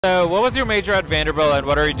So what was your major at Vanderbilt and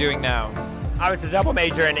what are you doing now? I was a double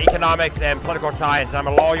major in economics and political science, and I'm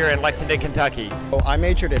a lawyer in Lexington, Kentucky. Well, I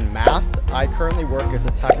majored in math. I currently work as a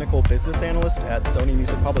technical business analyst at Sony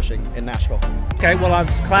Music Publishing in Nashville. Okay, well, I'm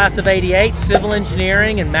class of '88, civil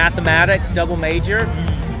engineering and mathematics, double major.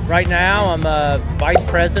 Right now, I'm a vice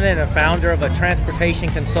president and founder of a transportation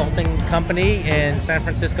consulting company in San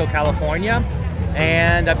Francisco, California.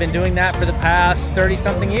 And I've been doing that for the past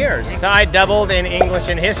 30-something years. So I doubled in English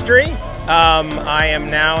and history. I am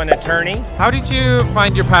now an attorney. How did you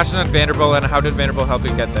find your passion at Vanderbilt and how did Vanderbilt help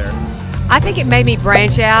you get there? I think it made me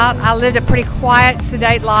branch out. I lived a pretty quiet,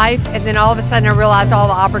 sedate life, and then all of a sudden I realized all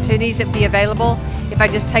the opportunities that would be available if I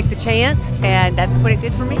just take the chance, and that's what it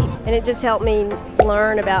did for me. And it just helped me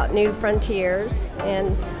learn about new frontiers,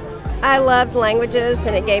 and I loved languages,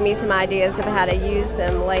 and it gave me some ideas of how to use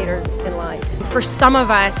them later in life. For some of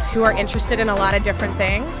us who are interested in a lot of different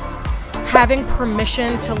things, having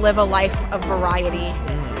permission to live a life of variety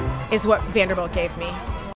is what Vanderbilt gave me.